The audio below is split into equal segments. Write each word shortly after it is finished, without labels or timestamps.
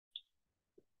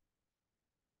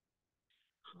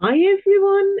Hi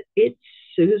everyone, it's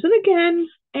Susan again.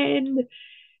 And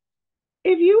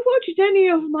if you watched any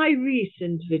of my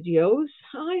recent videos,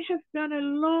 I have done a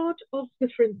lot of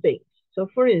different things. So,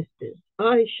 for instance,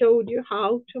 I showed you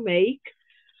how to make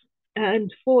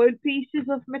and foil pieces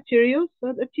of material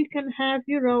so that you can have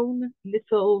your own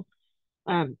little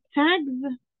tags.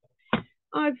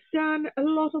 I've done a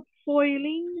lot of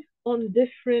foiling on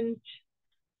different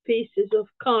pieces of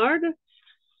card.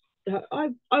 I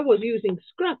was using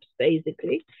scraps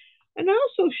basically, and I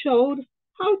also showed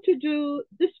how to do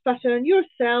this pattern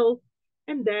yourself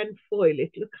and then foil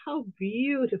it. Look how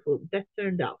beautiful that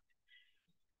turned out.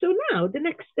 So now the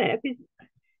next step is,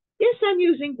 yes, I'm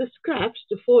using the scraps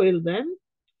to foil them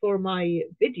for my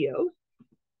videos.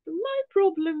 My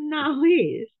problem now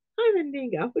is I'm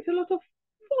ending up with a lot of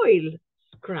foil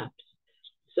scraps.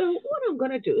 So what I'm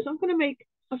going to do is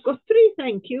I've got three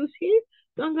thank yous here.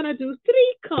 So I'm going to do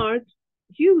three cards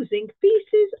using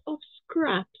pieces of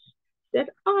scraps that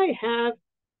I have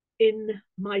in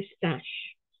my stash.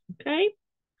 Okay?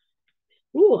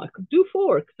 Oh, I could do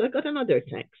four because I got another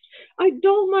text. I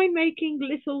don't mind making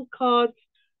little cards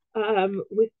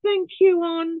with thank you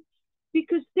on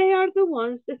because they are the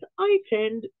ones that I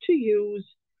tend to use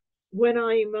when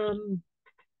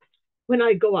when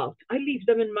I go out. I leave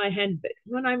them in my handbag.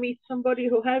 When I meet somebody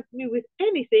who helps me with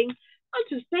anything,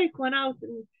 I'll just take one out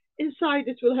and inside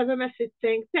it will have a message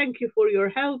saying, thank you for your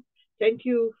help, thank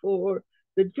you for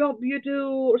the job you do,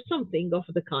 or something of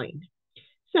the kind.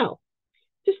 So,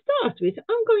 to start with,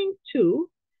 I'm going to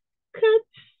cut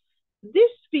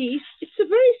this piece. It's a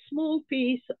very small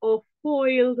piece of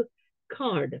foiled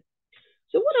card.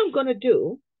 So, what I'm going to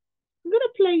do, I'm going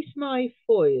to place my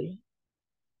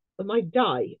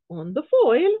die on the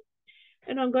foil,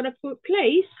 and I'm going to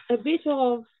place a bit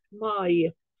of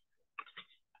my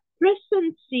press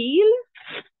and seal.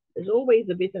 There's always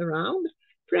a bit around.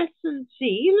 Press and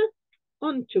seal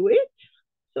onto it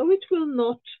so it will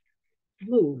not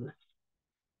move.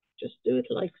 Just do it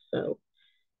like so.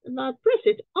 And now press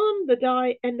it on the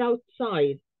die and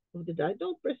outside of the die.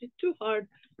 Don't press it too hard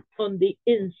on the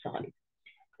inside.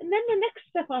 And then the next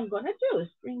step I'm going to do is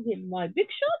bring in my Big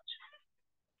Shot.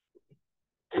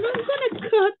 And I'm going to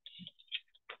cut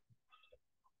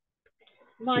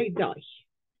my die.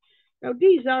 Now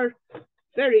these are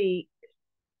very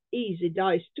easy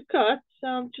dice to cut, so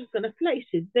I'm just going to place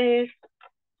it there,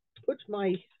 put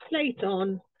my plate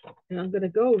on, and I'm going to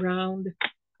go around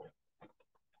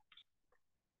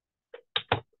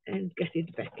and get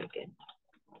it back again.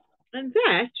 And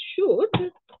that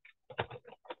should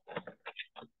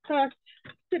cut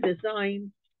the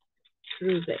design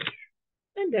through there.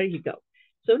 And there you go.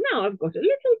 So now I've got a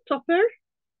little topper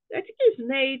that is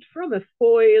made from a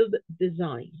foiled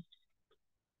design.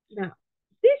 Now,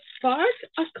 this part,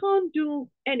 I can't do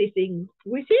anything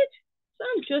with it, so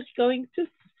I'm just going to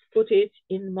put it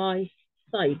in my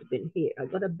side bin here.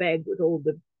 I've got a bag with all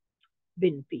the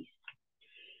bin pieces.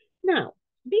 Now,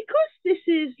 because this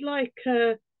is like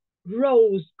a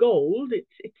rose gold,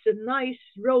 it's a nice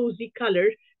rosy color.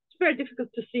 It's very difficult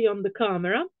to see on the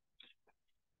camera.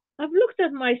 I've looked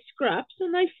at my scraps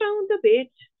and I found a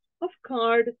bit of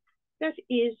card that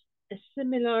is a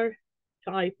similar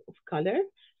type of color.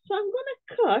 So I'm going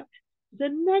to cut the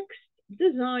next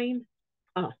design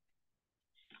up.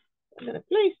 I'm going to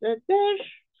place that there.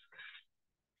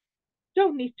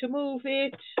 Don't need to move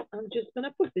it. I'm just going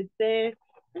to put it there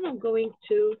and I'm going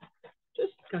to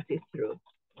just cut it through.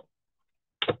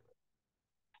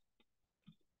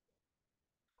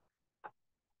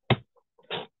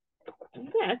 And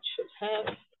that should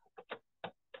have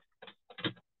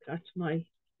cut my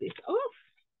bit off.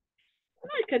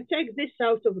 And I can take this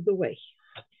out of the way.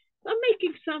 I'm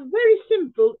making some very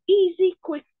simple, easy,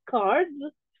 quick cards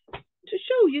to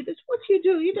show you that's what you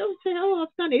do. You don't say, oh,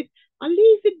 I've done it. I'll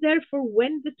leave it there for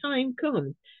when the time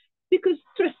comes. Because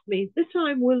trust me, the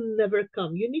time will never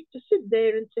come. You need to sit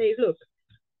there and say, look,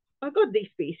 I've got these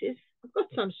pieces. I've got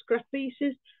some scrap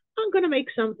pieces. I'm going to make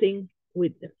something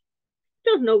with them.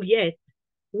 Don't know yet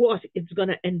what it's going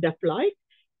to end up like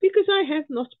because I have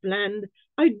not planned.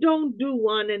 I don't do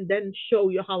one and then show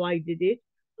you how I did it.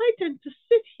 I tend to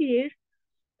sit here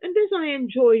and as I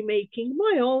enjoy making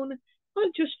my own,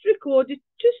 I'll just record it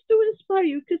just to inspire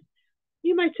you because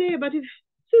you might say, but if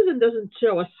Susan doesn't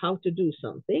show us how to do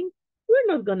something,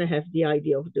 we're not going to have the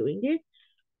idea of doing it.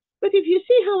 But if you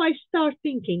see how I start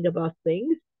thinking about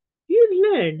things,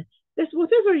 you learn that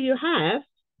whatever you have,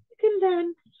 you can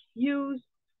then use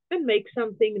and make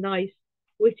something nice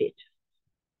with it.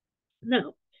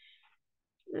 Now,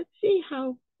 let's see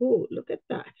how, oh, look at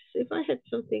that. So if I had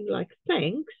something like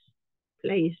thanks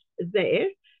placed there,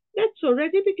 That's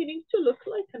already beginning to look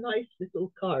like a nice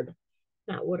little card.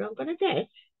 Now what I'm going to get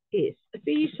is a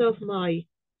piece of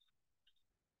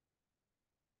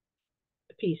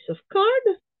card,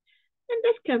 and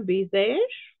that can be there.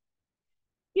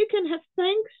 You can have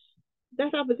thanks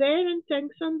that up there and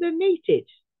thanks underneath it.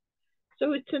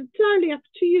 So it's entirely up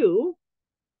to you.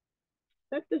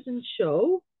 That doesn't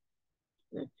show.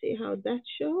 Let's see how that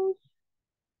shows.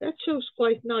 That shows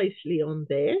quite nicely on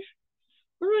there.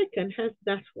 Or I can have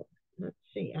that one. Let's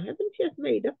see. I haven't yet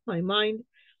made up my mind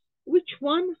which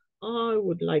one I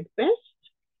would like best.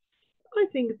 I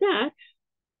think that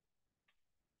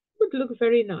would look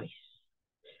very nice.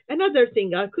 Another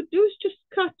thing I could do is just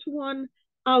cut one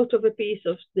out of a piece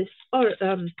of this or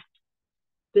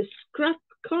this scrap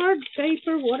card,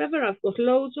 paper, whatever. I've got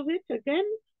loads of it again,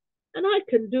 and I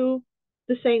can do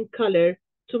the same color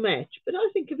to match. But I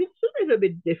think if it's a little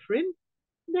bit different,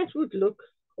 that would look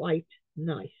quite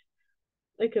nice.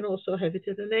 I can also have it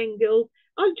at an angle.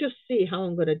 I'll just see how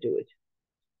I'm going to do it.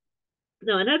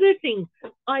 Now, another thing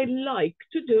I like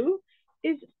to do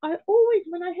is I always,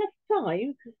 when I have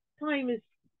time, because time is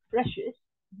precious,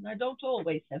 and I don't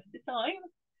always have the time,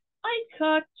 I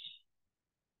cut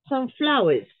some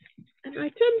flowers. And I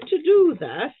tend to do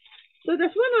that so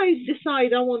that when I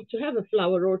decide I want to have a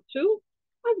flower or two,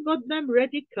 I've got them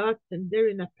ready cut and they're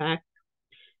in a pack.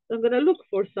 So I'm going to look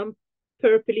for some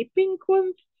purpley pink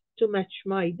ones to match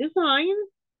my design.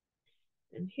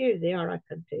 And here they are. I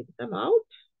can take them out.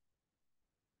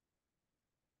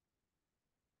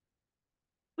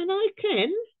 And I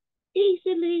can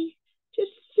easily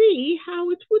just see how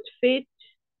it would fit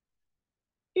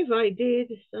if I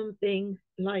did something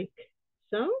like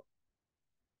so.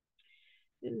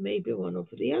 And maybe one of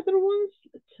the other ones.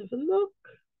 Let's have a look.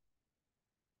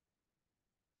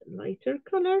 A lighter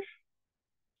color.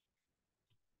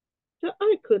 So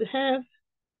I could have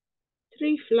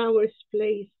 3 flowers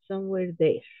placed somewhere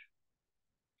there.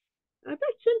 Now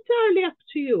that's entirely up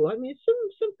to you. I mean,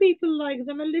 some people like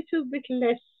them a little bit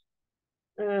less.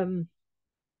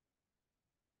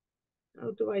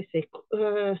 How do I say?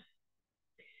 A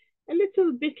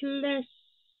little bit less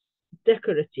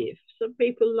decorative. Some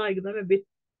people like them a bit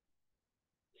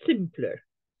simpler.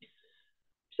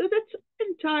 So that's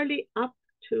entirely up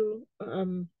to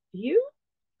you,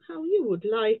 how you would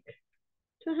like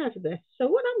to have this. So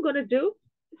what I'm going to do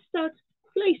is start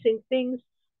placing things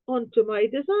onto my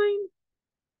design.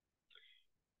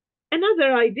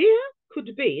 Another idea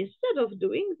could be, instead of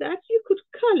doing that, you could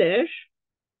color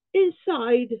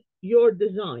inside your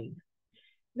design.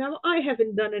 Now, I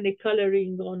haven't done any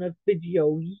coloring on a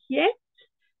video yet,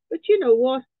 but you know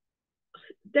what?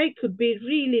 They could be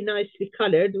really nicely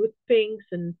colored with pinks,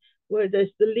 and where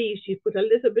there's the leaves, you put a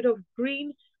little bit of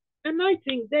green, and I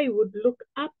think they would look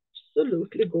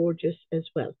absolutely gorgeous as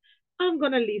well. I'm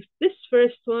going to leave this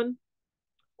first one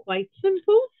quite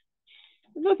simple.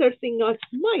 Another thing I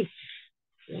might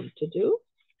want to do,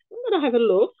 I'm going to have a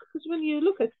look, because when you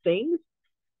look at things,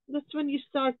 that's when you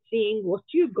start seeing what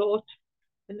you got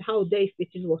and how they fit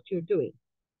in what you're doing.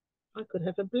 I could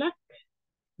have a black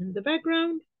in the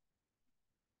background,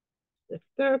 the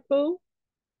purple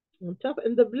on top,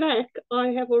 and the black I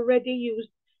have already used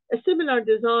a similar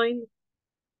design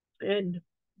and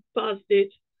passed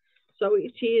it, so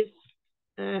it is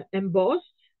embossed.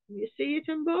 You see it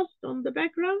embossed on the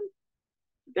background?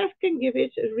 That can give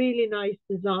it a really nice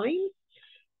design.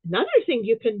 Another thing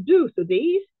you can do to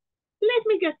these, let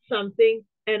me get something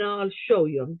and I'll show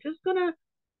you. I'm just gonna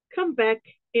come back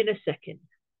in a second.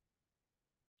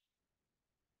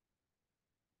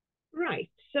 Right,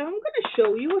 so I'm going to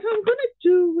show you what I'm going to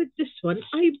do with this one.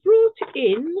 I brought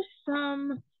in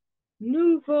some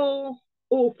Nouveau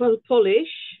Opal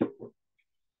polish.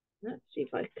 Let's see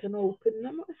if I can open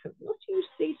them. I have not used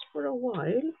these for a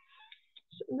while.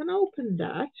 So I'm going to open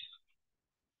that.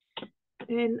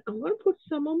 And I'm going to put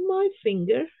some on my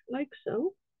finger, like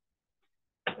so.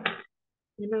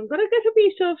 And I'm going to get a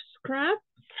piece of scrap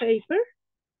paper.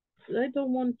 I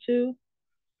don't want to.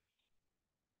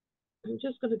 I'm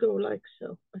just going to go like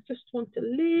so. I just want a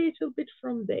little bit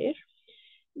from there.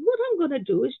 What I'm going to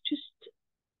do is just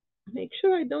make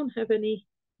sure I don't have any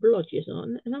blotches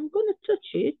on, and I'm going to touch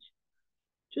it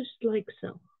just like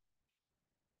so.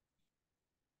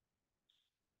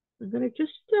 I'm going to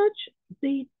just touch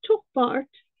the top part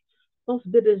of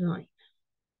the design.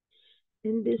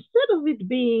 And instead of it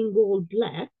being all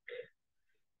black,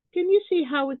 can you see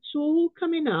how it's all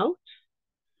coming out?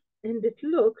 And it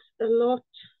looks a lot,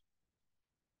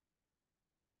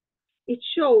 it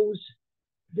shows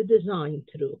the design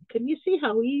through. Can you see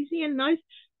how easy and nice?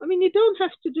 I mean, you don't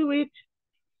have to do it,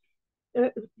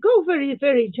 go very,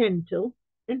 very gentle.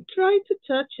 and try to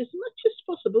touch as much as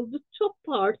possible the top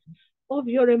part of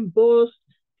your embossed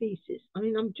pieces. I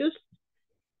mean, I'm just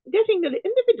getting and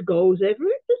if it goes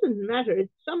everywhere, it doesn't matter.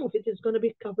 Some of it is going to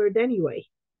be covered anyway.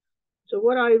 So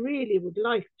what I really would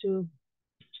like to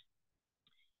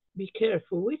be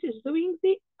careful with is doing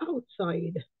the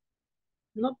outside,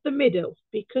 not the middle,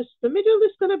 because the middle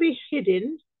is going to be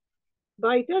hidden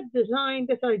by that design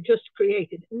that I just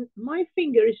created. And my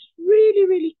finger is really,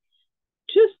 really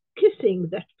just kissing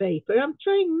that paper. I'm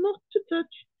trying not to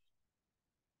touch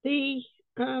the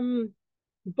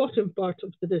bottom part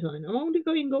of the design. I'm only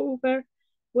going over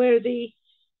where the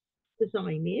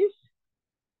design is,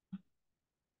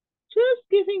 just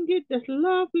giving it that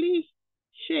lovely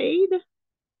shade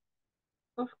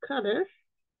of color.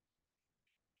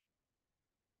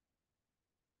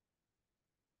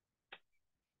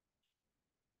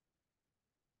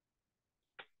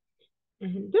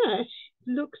 And that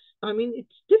looks, I mean, it's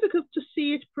difficult to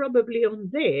see it probably on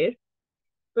there,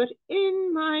 but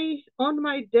on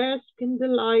my desk in the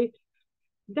light,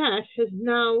 that has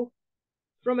now,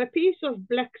 from a piece of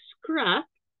black scrap,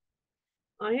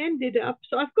 I ended up,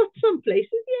 so I've got some places,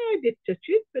 yeah, I did touch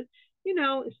it, but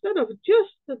instead of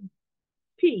just a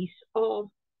piece of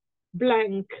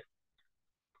blank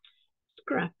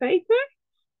scrap paper,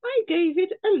 I gave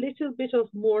it a little bit of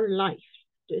more life.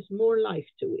 There's more life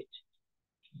to it.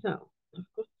 So I've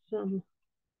got some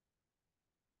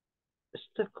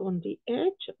stuck on the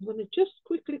edge. I'm going to just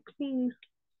quickly clean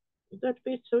that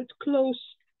bit so it's closed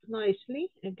nicely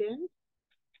again.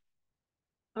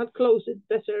 I'll close it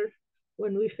better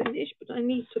when we finish, but I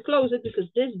need to close it because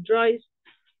this dries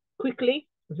quickly,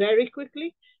 very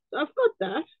quickly. So I've got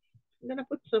that. I'm going to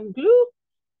put some glue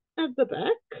at the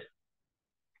back.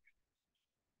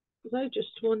 I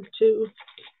just want to,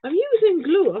 I'm using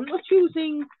glue. I'm not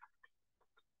using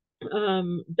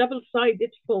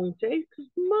double-sided foam tape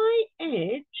because my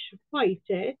edge, white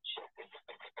edge,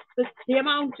 the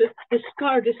amount of this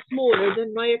card is smaller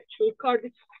than my actual card.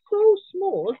 It's so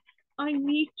small. I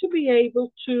need to be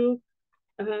able to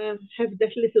have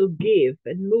that little give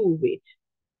and move it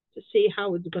to see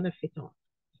how it's going to fit on.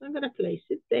 So I'm going to place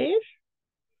it there,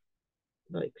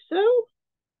 like so.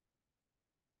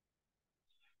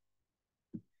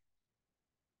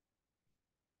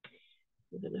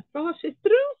 I'm going to pass it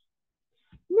through.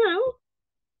 Now,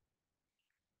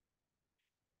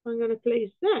 I'm going to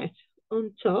place that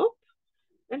on top.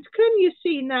 And can you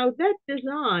see now that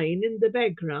design in the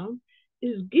background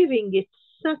is giving it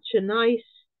such a nice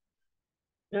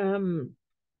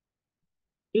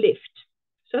lift.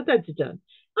 So that's done.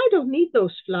 I don't need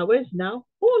those flowers now.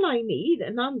 All I need,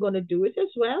 and I'm going to do it as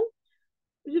well,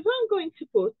 is if I'm going to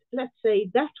put, let's say,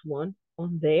 that one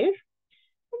on there,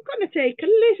 I'm going to take a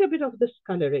little bit of this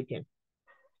color again.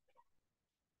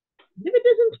 If it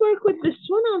doesn't work with this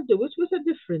one, I'll do it with a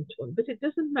different one, but it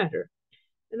doesn't matter.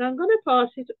 And I'm going to pass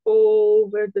it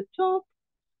over the top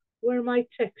where my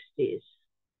text is,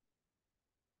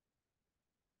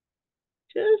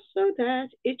 just so that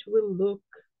it will look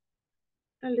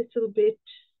a little bit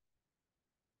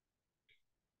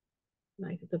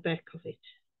like the back of it.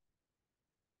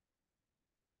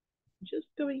 Just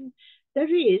going,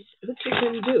 there is what you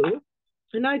can do,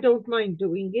 and I don't mind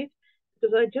doing it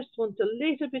because I just want a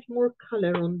little bit more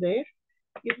color on there.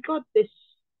 You've got this,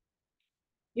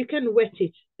 you can wet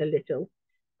it a little.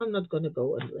 I'm not going to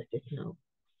go and wet it now.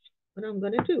 What I'm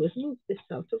going to do is move this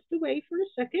out of the way for a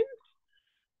second.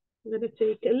 I'm going to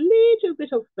take a little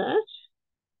bit of that,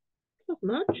 not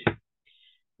much,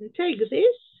 and take this,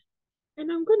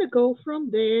 and I'm going to go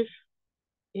from there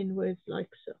inwards like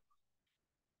so.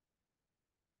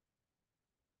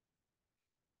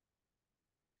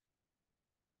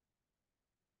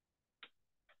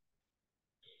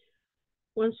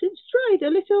 Once it's dried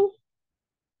a little,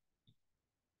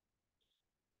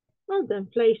 I'll then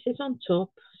place it on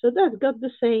top. So that's got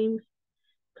the same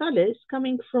colors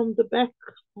coming from the back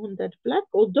on that black,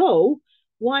 although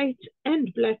white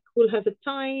and black will have a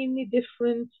tiny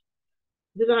different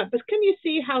design. But can you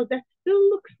see how that still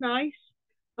looks nice?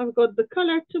 I've got the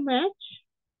color to match.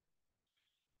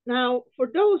 Now, for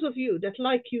those of you that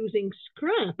like using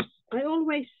scraps, I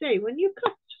always say when you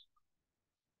cut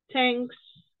tanks,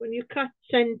 when you cut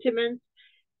sentiments,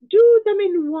 do them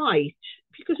in white.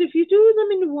 Because if you do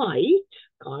them in white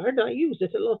card, I use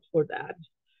it a lot for that,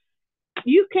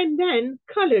 you can then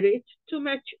color it to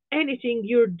match anything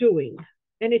you're doing,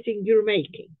 anything you're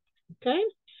making. Okay,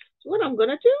 so what I'm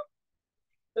gonna do,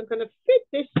 I'm gonna fit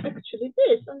this, actually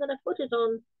this, I'm gonna put it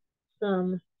on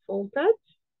some foam pads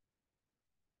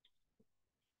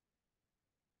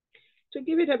to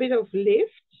give it a bit of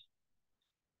lift.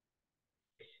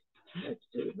 Let's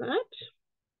do that.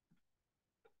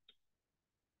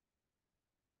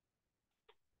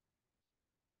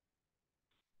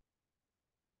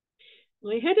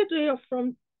 I had a day off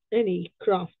from any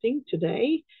crafting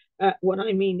today. What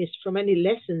I mean is from any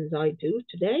lessons I do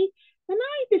today. And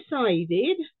I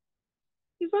decided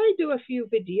if I do a few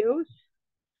videos,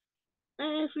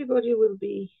 everybody will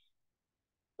be,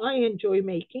 I enjoy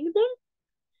making them,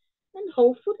 and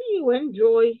hopefully you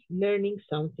enjoy learning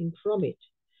something from it.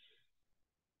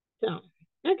 So,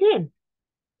 again,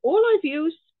 all I've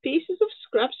used pieces of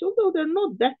scraps, although they're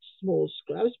not that small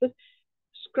scraps, but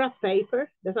scrap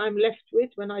paper that I'm left with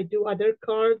when I do other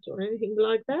cards or anything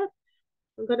like that.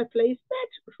 I'm going to place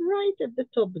that right at the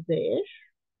top there.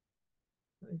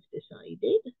 I've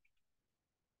decided.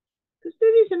 Because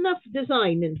there is enough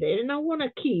design in there, and I want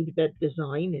to keep that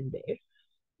design in there.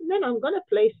 And then I'm going to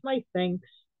place my thanks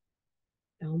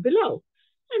down below.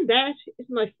 And that is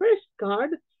my first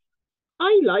card.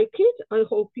 I like it. I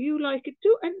hope you like it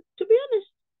too. And to be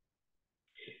honest,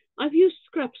 I've used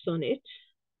scraps on it.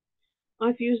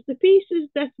 I've used the pieces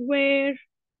that were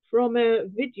from a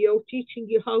video teaching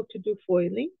you how to do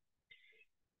foiling.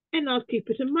 And I'll keep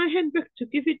it in my handbag to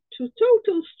give it to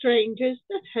total strangers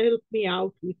that help me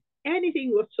out with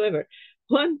anything whatsoever.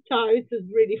 One time, it was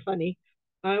really funny.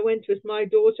 I went with my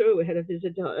daughter, we had a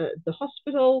visit at the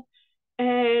hospital,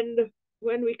 and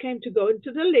when we came to go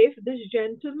into the lift, this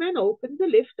gentleman opened the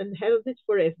lift and held it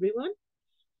for everyone.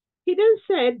 He then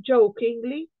said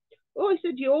jokingly, "Oh," I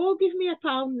said, "you all give me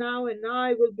 £1 now and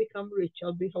I will become rich.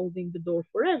 I'll be holding the door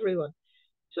for everyone."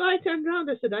 So I turned around,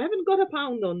 I said, "I haven't got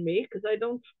 £1 on me because I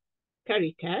don't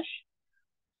carry cash."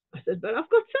 I said, "but I've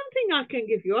got something I can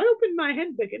give you." I opened my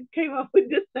handbag and came up with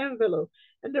this envelope,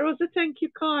 and there was a thank you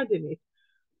card in it.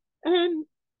 And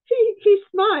he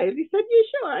smiled. He said, "You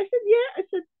sure?" I said, "Yeah." I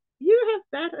said, "You have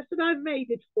that?" I said, "I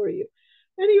made it for you."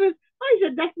 And I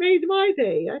said, "That made my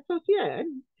day." I thought, yeah,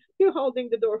 and you holding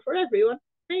the door for everyone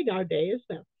made our day as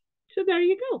well. So there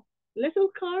you go. Little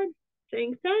card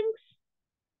saying thanks,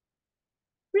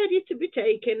 ready to be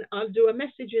taken. I'll do a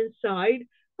message inside.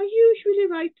 I usually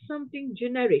write something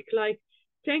generic like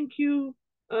thank you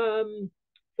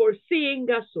for seeing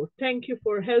us, or thank you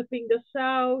for helping us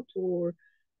out, or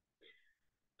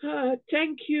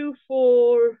thank you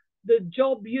for the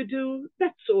job you do,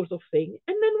 that sort of thing.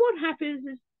 And then what happens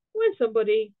is when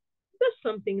somebody does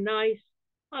something nice,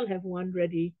 I'll have one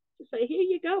ready to say, here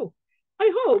you go.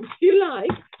 I hope you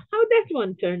like how that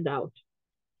one turned out.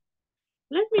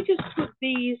 Let me just put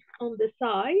these on the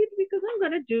side because I'm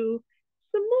going to do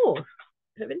some more.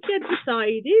 Haven't yet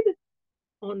decided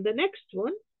on the next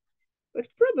one, but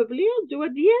probably I'll do a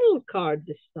DL card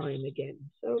this time again.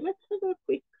 So let's have a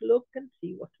quick look and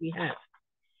see what we have.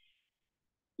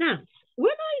 Now,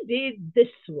 when I did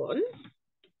this one,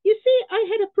 you see, I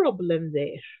had a problem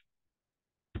there.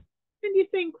 And you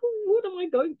think, what am I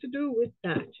going to do with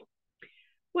that?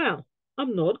 Well,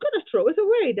 I'm not going to throw it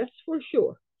away, that's for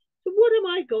sure. So what am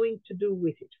I going to do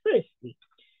with it? Firstly,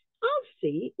 I'll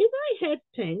see if I had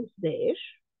thanks there,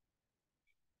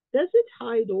 does it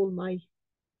hide all my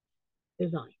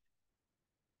design?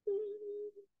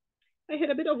 I had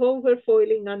a bit of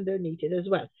overfoiling underneath it as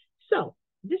well. So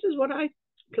this is what I'm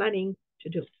planning to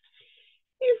do.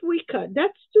 If we cut,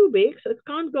 that's too big, so it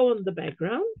can't go on the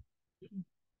background.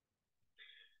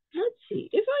 Let's see,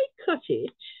 if I cut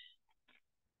it,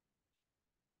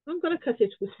 I'm going to cut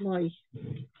it with my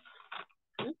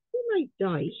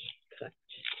die cut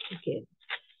again,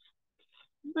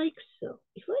 like so.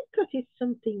 If I cut it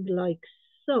something like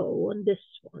so on this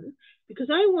one, because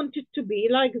I want it to be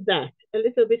like that, a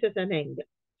little bit at an angle.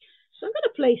 So I'm going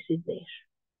to place it there.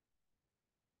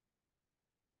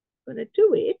 I'm going to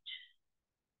do it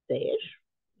there,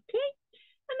 okay?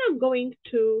 And I'm going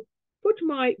to put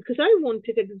my, because I want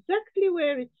it exactly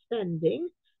where it's standing,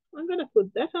 I'm going to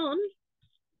put that on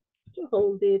to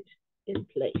hold it in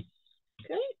place,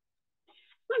 okay?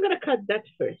 I'm going to cut that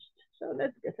first. So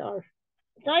let's get our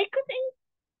die cutting.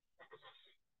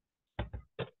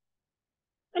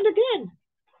 And again,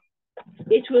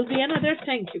 it will be another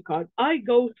thank you card. I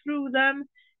go through them.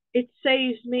 It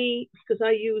saves me because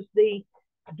I use the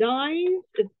dies.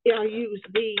 I use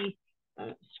the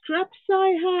scraps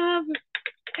I have.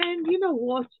 And you know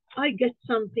what? I get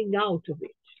something out of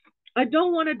it. I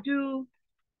don't want to do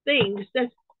things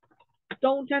that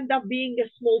don't end up being a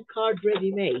small card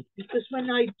ready-made, because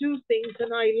when I do things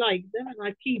and I like them and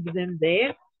I keep them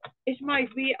there, it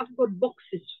might be I've got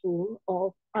boxes full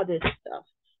of other stuff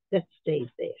that stays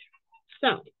there. So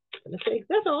I'm going to take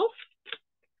that off.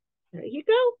 There you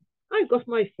go. I've got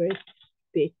my first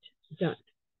bit done.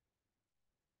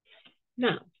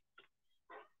 Now,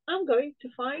 I'm going to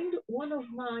find one of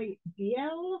my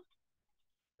DL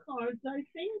cards, I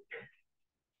think,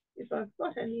 if I've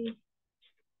got any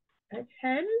at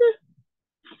hand.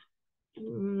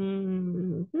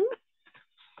 Mm -hmm.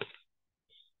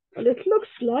 Well, it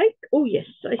looks like, oh yes,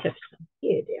 I have some.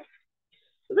 Here they are.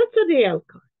 So that's a DL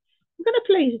card. I'm going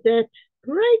to place that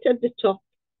right at the top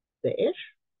there.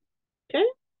 Okay.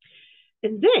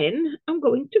 And then I'm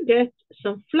going to get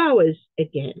some flowers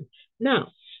again.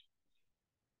 Now,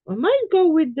 I might go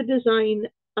with the design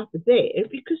up there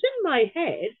because in my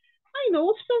head, I know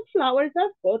of some flowers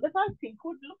I've got that I think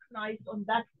would look nice on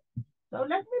that. So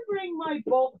let me bring my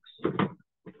box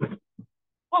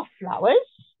of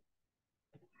flowers.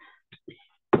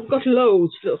 I've got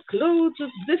loads, look, loads of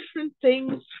different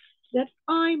things that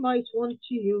I might want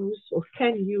to use or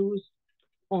can use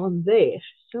on there.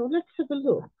 So let's have a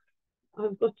look.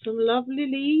 I've got some lovely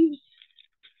leaves.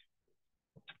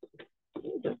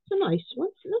 Oh, that's a nice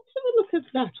one. Let's have a look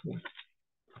at that one.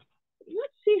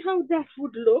 Let's see how that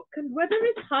would look and whether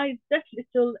it hides that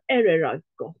little error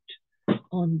I've got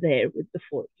on there with the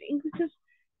foiling, because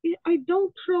I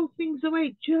don't throw things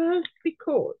away just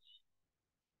because.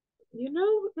 You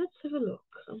know, let's have a look.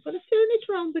 I'm going to turn it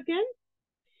around again.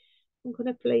 I'm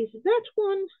going to place that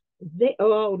one there.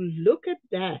 Oh, look at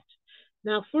that.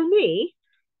 Now, for me,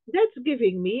 that's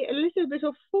giving me a little bit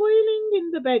of foiling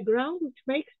in the background, which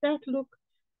makes that look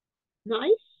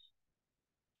nice.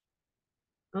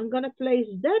 I'm going to place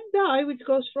that die, which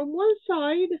goes from one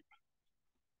side.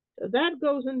 So that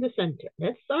goes in the center.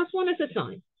 Let's start one at a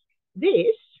time.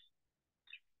 This,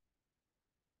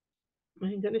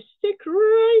 I'm going to stick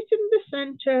right in the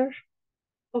center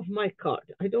of my card.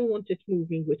 I don't want it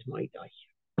moving with my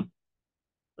die.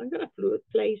 I'm going to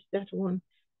place that one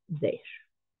there.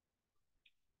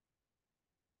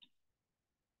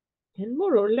 And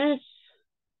more or less,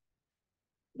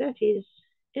 that is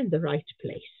in the right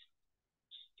place.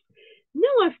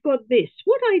 Now I've got this.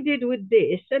 What I did with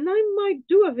this, and I might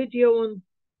do a video on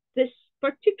this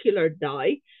particular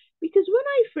die, because when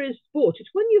I first bought it,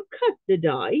 when you cut the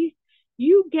die,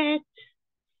 you get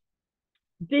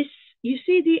this, you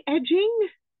see the edging?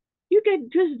 You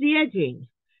get just the edging.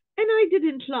 And I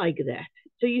didn't like that.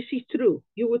 So you see through,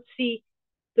 you would see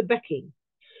the backing.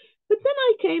 But then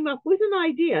I came up with an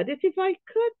idea that if I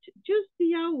cut just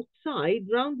the outside,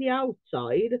 round the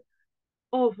outside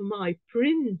of my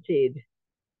printed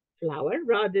flower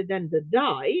rather than the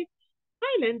die,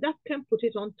 I'll end up can put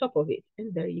it on top of it.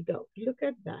 And there you go. Look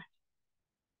at that.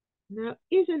 Now,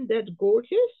 isn't that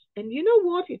gorgeous? And you know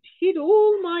what? It hid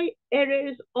all my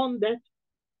errors on that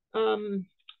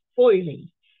foiling.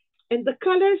 And the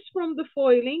colors from the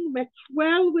foiling match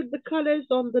well with the colors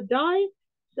on the die.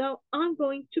 So I'm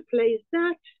going to place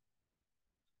that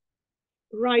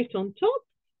right on top.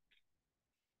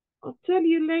 I'll tell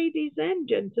you, ladies and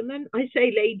gentlemen, I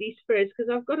say ladies first because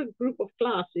I've got a group of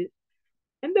classes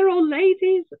and they're all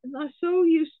ladies, and I'm so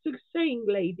used to saying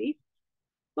ladies.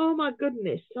 Oh my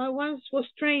goodness, I once was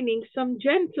training some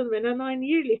gentlemen and I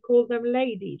nearly called them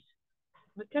ladies.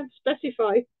 I can't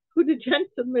specify who the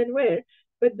gentlemen were,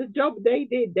 but the job they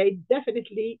did, they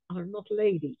definitely are not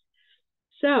ladies.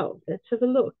 So let's have a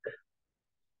look.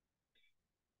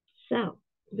 So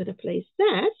I'm going to place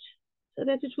that so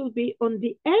that it will be on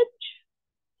the edge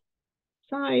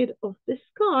side of this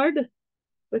card,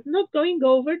 but not going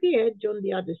over the edge on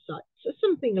the other side. So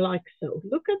something like so.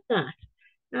 Look at that.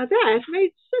 Now that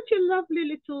made such a lovely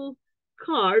little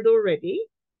card already.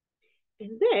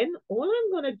 And then all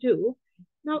I'm going to do,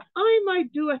 now I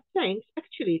might do a thanks.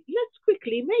 Actually, let's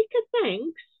quickly make a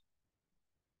thanks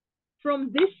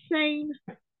from this same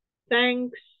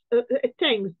thanks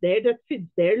there that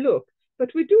fits there. Look,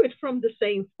 but we do it from the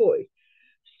same foil.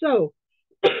 So,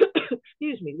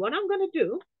 excuse me, what I'm going to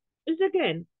do is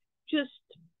again, just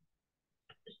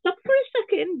stop for a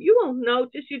second. You won't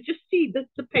notice, you just see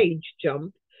the page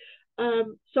jump.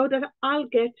 So that I'll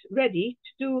get ready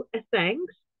to do a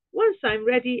thanks. Once I'm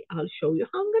ready, I'll show you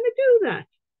how I'm going to do that.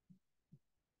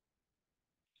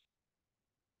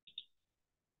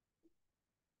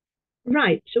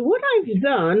 Right, so what I've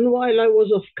done while I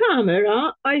was off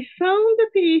camera, I found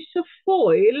a piece of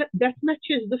foil that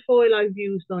matches the foil I've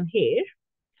used on here.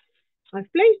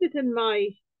 I've placed it in my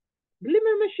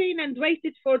glimmer machine and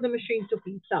waited for the machine to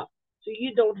heat up, so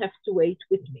you don't have to wait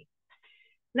with me.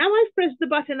 Now I've pressed the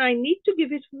button. I need to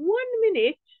give it 1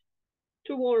 minute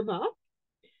to warm up.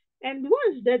 And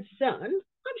once that's done,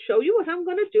 I'll show you what I'm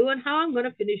going to do and how I'm going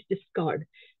to finish this card.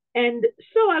 And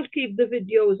so I'll keep the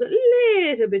videos a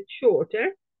little bit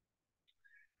shorter.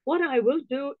 What I will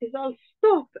do is I'll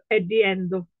stop at the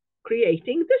end of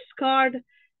creating this card, and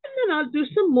then I'll do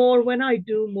some more when I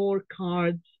do more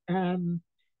cards.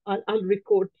 I'll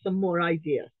record some more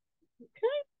ideas.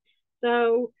 Okay,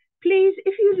 so please,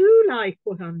 if you do like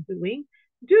what I'm doing,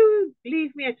 do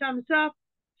leave me a thumbs up,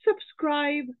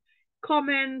 subscribe,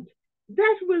 comment.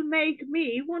 That will make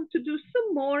me want to do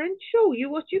some more and show you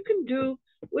what you can do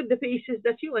with the pieces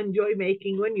that you enjoy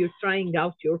making when you're trying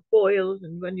out your foils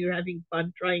and when you're having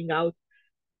fun trying out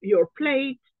your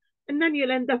plate. And then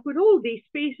you'll end up with all these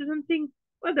pieces and think,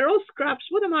 well, they're all scraps.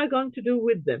 What am I going to do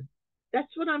with them?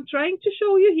 That's what I'm trying to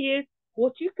show you here,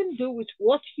 what you can do with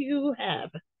what you have.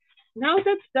 Now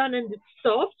that's done and it's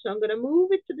soft, so I'm going to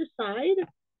move it to the side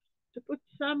to put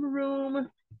some room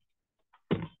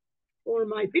for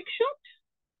my Big Shot.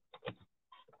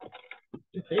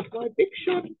 To take my Big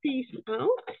Shot piece out.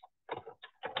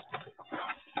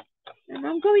 And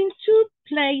I'm going to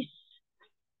place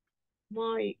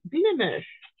my Glimmer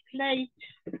plate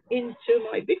into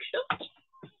my Big Shot.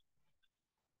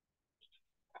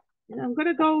 And I'm going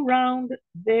to go around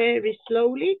very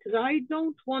slowly because I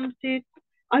don't want it,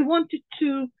 I want it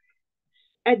to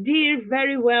adhere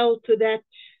very well to that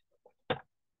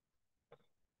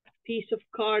piece of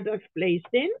card I've placed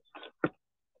in.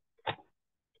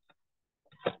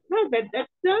 Now that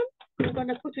that's done, I'm going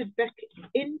to put it back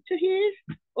into here,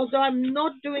 although I'm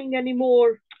not doing any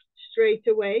more straight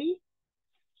away.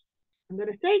 I'm going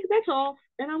to take that off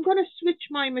and I'm going to switch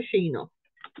my machine off.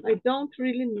 I don't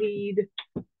really need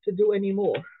to do any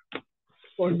more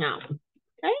for now.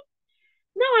 Okay.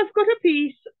 Now I've got a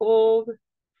piece of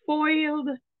foiled,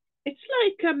 it's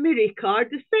like a mirror card,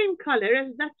 the same color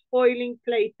as that foiling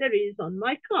plate there is on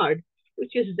my card,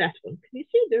 which is that one. Can you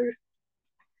see? They're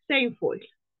same foil.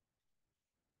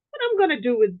 What I'm going to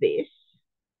do with this,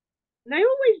 and I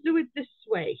always do it this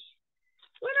way,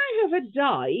 when I have a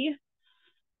die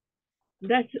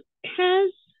that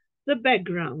has the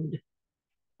background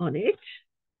on it,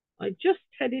 I just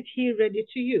had it here ready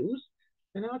to use,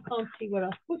 and I can't see where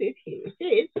I put it. Here it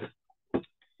is.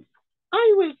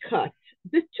 I will cut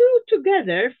the two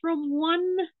together from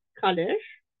one color.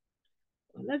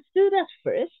 Well, let's do that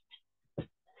first.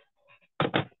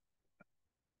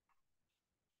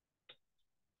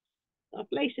 I'll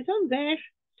place it on there,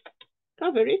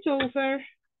 cover it over,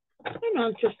 and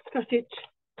I'll just cut it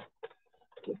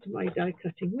with my die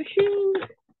cutting machine.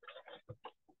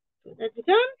 So that's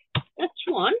done. That's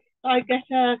one. I get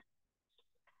a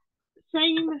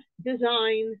same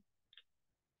design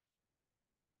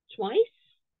twice.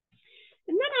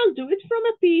 And then I'll do it from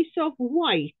a piece of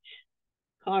white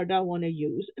card I want to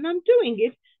use. And I'm doing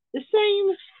it the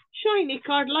same shiny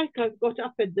card like I've got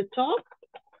up at the top.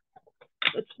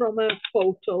 It's from a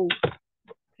photo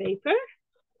paper.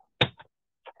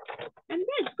 And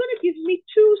that's going to give me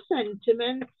two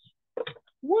sentiments.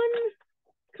 One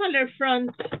color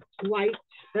front white,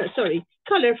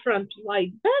 color front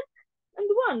white back, and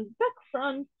one back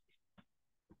front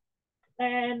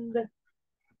and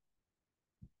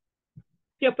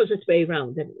the opposite way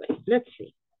around anyway. Let's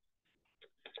see.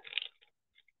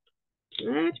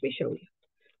 Let me show you.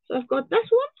 So I've got that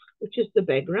one, which is the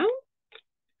background.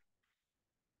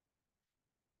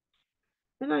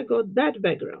 And I got that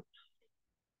background.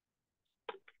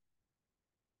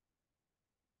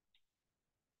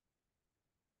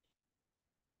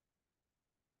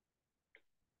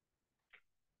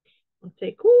 I'll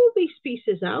take all these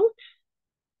pieces out.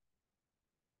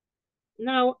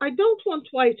 Now, I don't want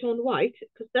white on white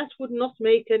because that would not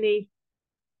make any,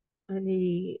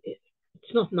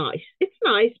 it's not nice. It's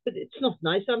nice, but it's not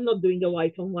nice. I'm not doing a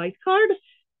white on white card.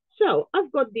 So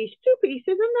I've got these two pieces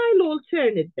and I'll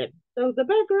alternate them. So the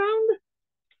background,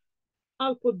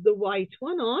 I'll put the white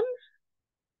one on,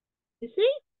 you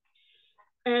see?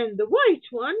 And the white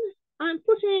one, I'm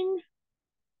putting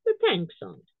the thanks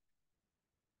on.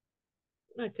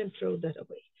 I can throw that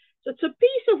away. So it's a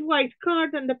piece of white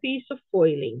card and a piece of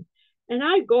foiling. And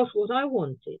I got what I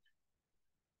wanted.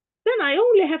 Then I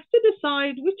only have to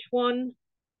decide which one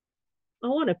I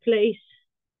want to place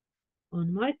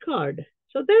on my card.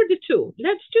 So they're the two.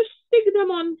 Let's just stick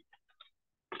them on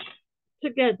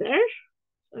together.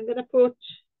 I'm going to put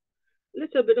a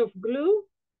little bit of glue.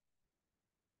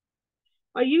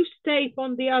 I used tape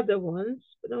on the other ones,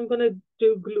 but I'm going to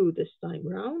do glue this time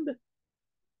round.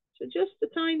 So just a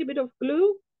tiny bit of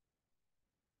glue.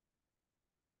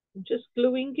 I'm just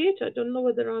gluing it. I don't know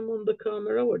whether I'm on the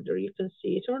camera, whether you can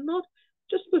see it or not.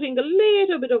 Just putting a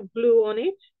little bit of glue on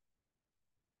it.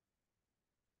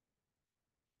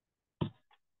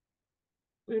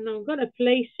 And I'm going to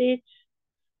place it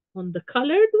on the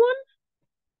colored one.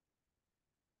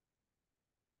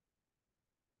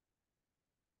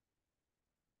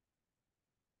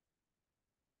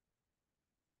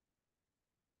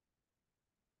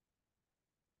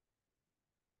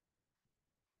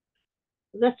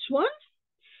 That's one.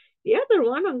 The other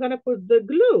one, I'm going to put the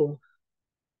glue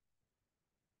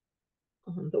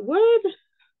on the word.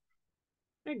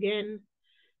 again,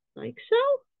 like so.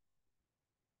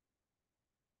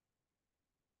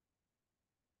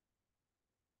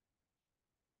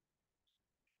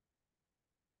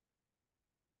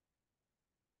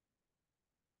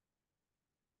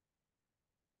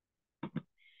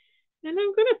 And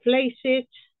I'm going to place it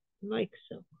like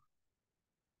so.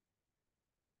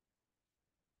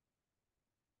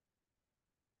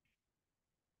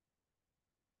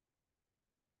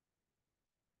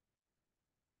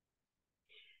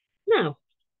 Now,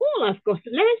 all I've got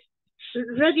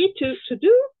left ready to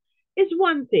do is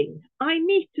one thing. I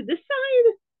need to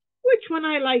decide which one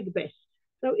I like best.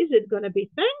 So is it going to be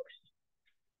thanks,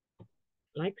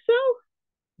 like so?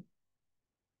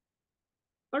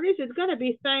 Or is it going to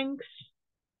be thanks,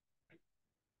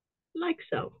 like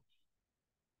so?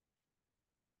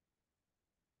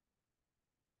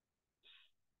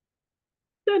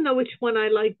 Don't know which one I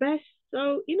like best.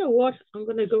 So you know what? I'm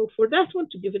going to go for that one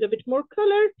to give it a bit more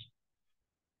color.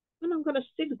 And I'm going to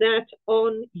stick that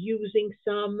on using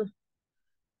some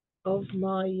of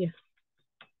my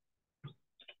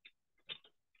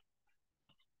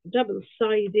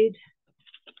double-sided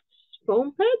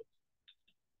foam pad.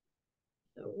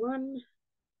 So one,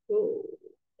 whoa,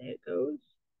 there it goes.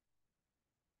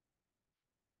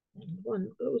 And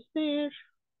one goes there.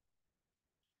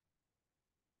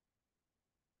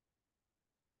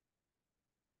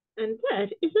 And that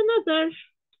is another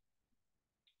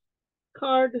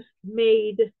card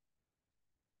made. Let's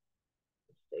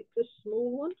take this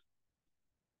small one.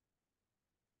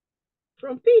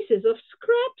 From pieces of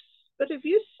scraps. But if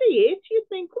you see it, you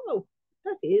think, oh,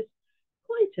 that is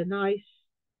quite a nice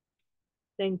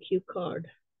thank you card.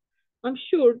 I'm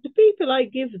sure the people I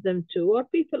give them to are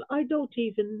people I don't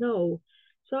even know.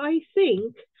 So I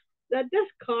think that that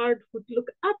card would look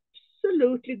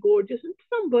absolutely gorgeous and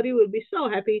somebody will be so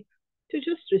happy to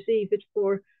just receive it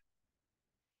for,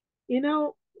 you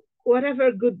know,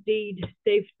 whatever good deed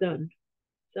they've done.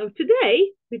 So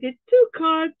today we did two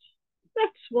cards.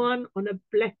 That's one on a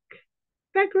black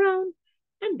background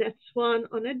and that's one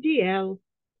on a DL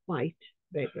white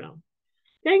background.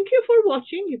 Thank you for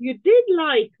watching. If you did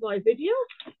like my video,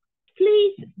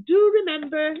 please do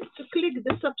remember to click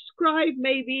the subscribe,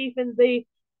 maybe even the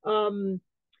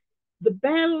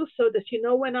bell so that you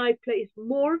know when I place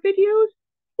more videos.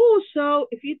 Also,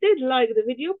 if you did like the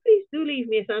video, please do leave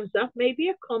me a thumbs up, maybe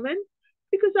a comment,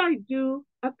 because I do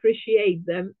appreciate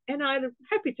them and I'm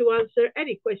happy to answer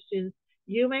any questions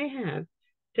you may have.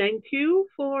 Thank you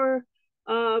for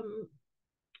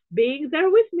being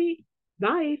there with me.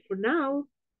 Bye for now.